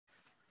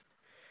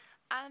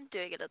I'm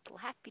doing a little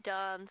happy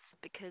dance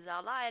because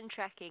our lion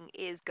tracking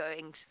is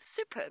going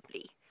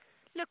superbly.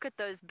 Look at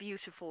those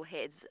beautiful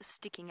heads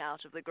sticking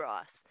out of the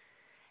grass.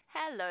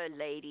 Hello,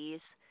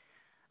 ladies.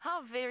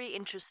 How very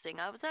interesting.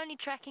 I was only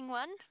tracking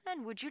one,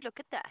 and would you look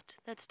at that?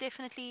 That's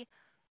definitely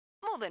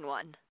more than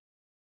one.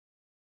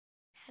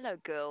 Hello,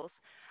 girls.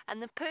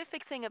 And the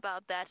perfect thing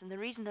about that, and the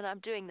reason that I'm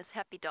doing this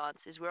happy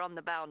dance, is we're on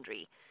the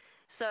boundary.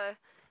 So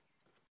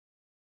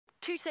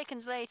 2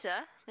 seconds later,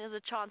 there's a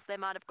chance they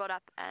might have got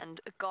up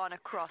and gone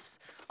across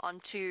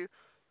onto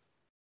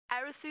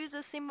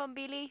Arathusa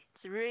Simbombili.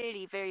 It's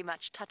really very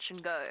much touch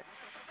and go.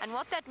 And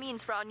what that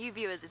means for our new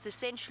viewers is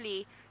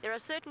essentially there are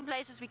certain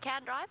places we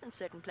can drive and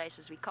certain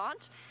places we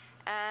can't.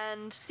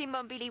 And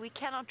Simbombili we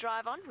cannot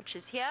drive on, which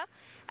is here.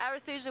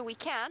 Arathusa we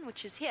can,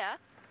 which is here.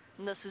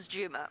 And this is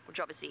Djuma, which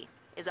obviously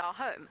is our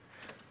home.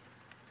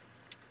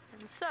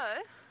 And so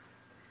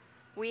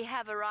we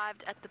have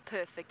arrived at the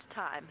perfect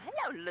time.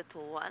 Hello,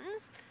 little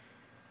ones.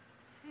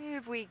 Who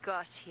have we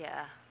got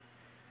here?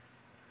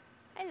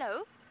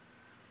 Hello.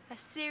 A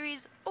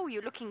series... Oh,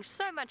 you're looking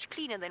so much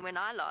cleaner than when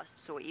I last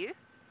saw you.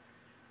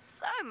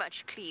 So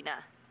much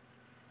cleaner.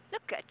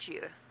 Look at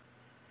you.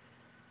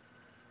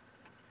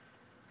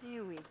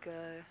 Here we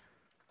go.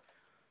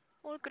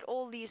 Oh, look at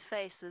all these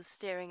faces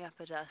staring up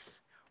at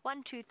us.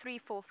 1, 2, 3,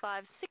 4,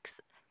 5,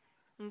 6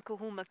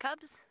 Nkuhuma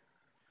cubs.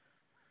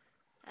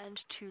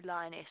 And 2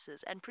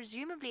 lionesses, and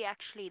presumably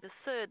actually the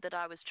third that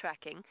I was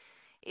tracking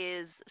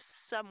is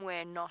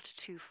somewhere not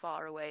too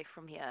far away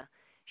from here.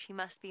 She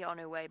must be on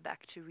her way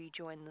back to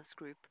rejoin this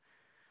group,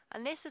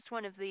 unless it's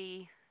one of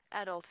the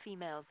adult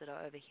females that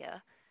are over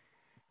here.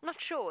 Not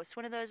sure. It's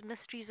one of those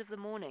mysteries of the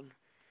morning.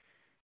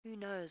 Who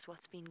knows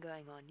what's been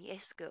going on?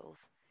 Yes,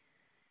 girls.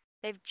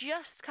 They've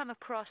just come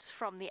across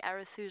from the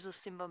Arathusa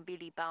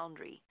Simbombili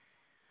boundary,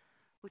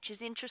 which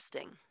is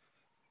interesting,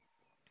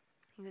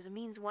 because it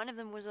means one of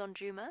them was on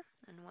Djuma,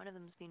 and one of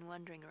them's been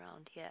wandering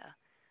around here.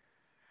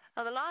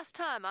 Now, the last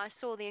time I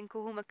saw the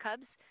Nkuhuma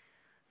cubs,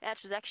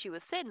 that was actually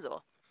with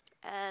Senzo.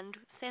 And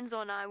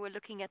Senzo and I were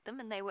looking at them,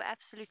 and they were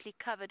absolutely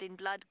covered in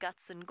blood,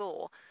 guts, and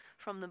gore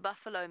from the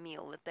buffalo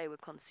meal that they were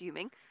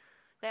consuming.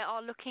 They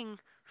are looking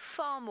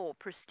far more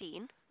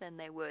pristine than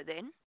they were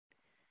then.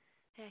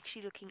 They're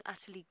actually looking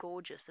utterly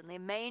gorgeous, and their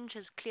mange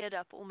has cleared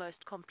up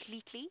almost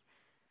completely.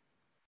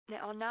 They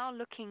are now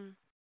looking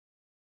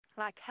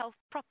like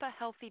proper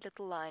healthy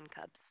little lion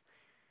cubs.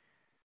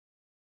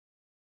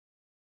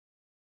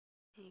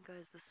 Here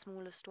goes the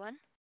smallest one,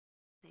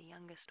 the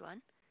youngest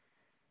one.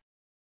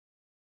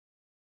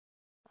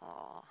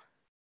 Aww,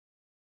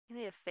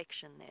 the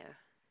affection there.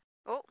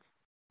 Oh,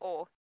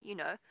 or, you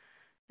know,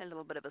 a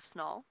little bit of a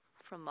snarl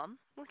from Mum,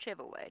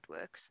 whichever way it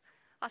works.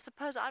 I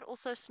suppose I'd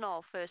also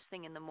snarl first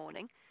thing in the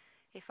morning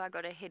if I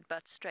got a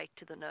headbutt straight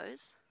to the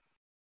nose.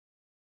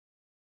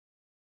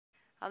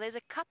 Now, there's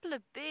a couple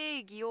of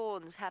big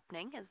yawns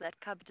happening as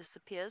that cub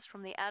disappears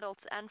from the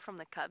adults and from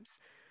the cubs,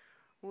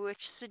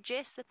 which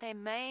suggests that they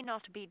may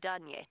not be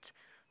done yet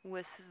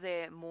with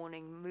their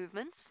morning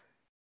movements.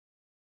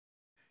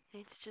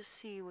 Let's just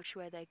see which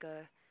way they go.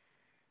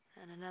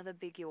 And another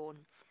big yawn.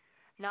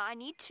 Now,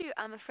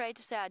 I'm afraid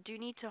to say I do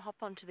need to hop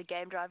onto the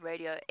game drive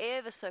radio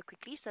ever so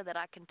quickly so that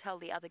I can tell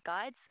the other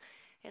guides.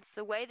 It's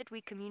the way that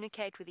we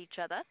communicate with each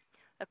other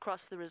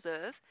across the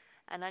reserve,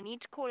 and I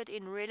need to call it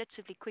in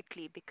relatively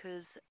quickly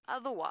because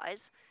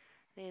otherwise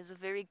there's a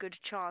very good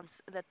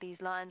chance that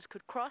these lions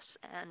could cross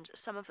and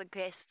some of the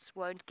guests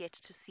won't get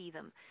to see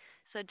them.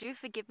 So do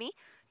forgive me.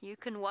 You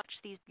can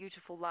watch these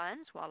beautiful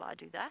lions while I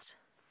do that.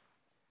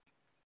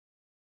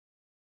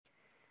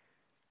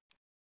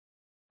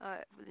 Oh,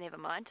 never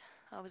mind.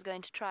 I was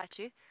going to try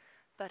to,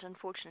 but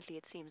unfortunately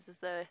it seems as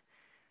though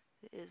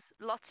there's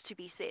lots to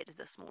be said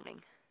this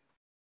morning.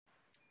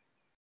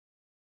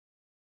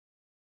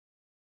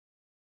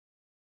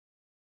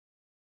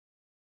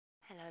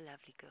 Hello,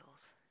 lovely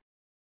girls.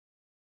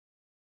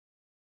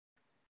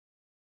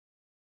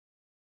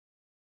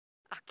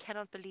 I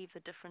cannot believe the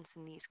difference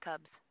in these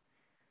cubs.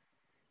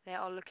 They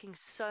are looking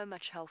so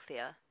much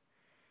healthier.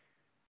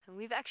 And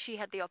we've actually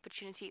had the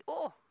opportunity...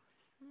 Oh,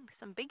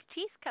 some big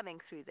teeth coming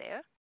through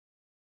there.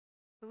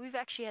 We've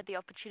actually had the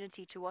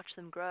opportunity to watch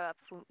them grow up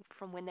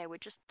from when they were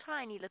just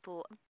tiny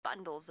little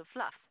bundles of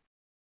fluff.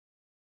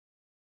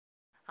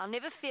 I'll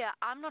never fear,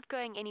 I'm not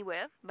going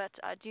anywhere, but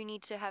I do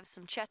need to have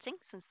some chatting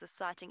since the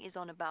sighting is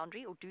on a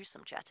boundary, or do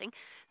some chatting.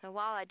 Now,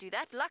 while I do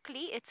that,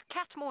 luckily it's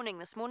cat morning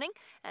this morning,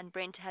 and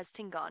Brent has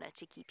Tingana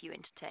to keep you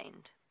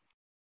entertained.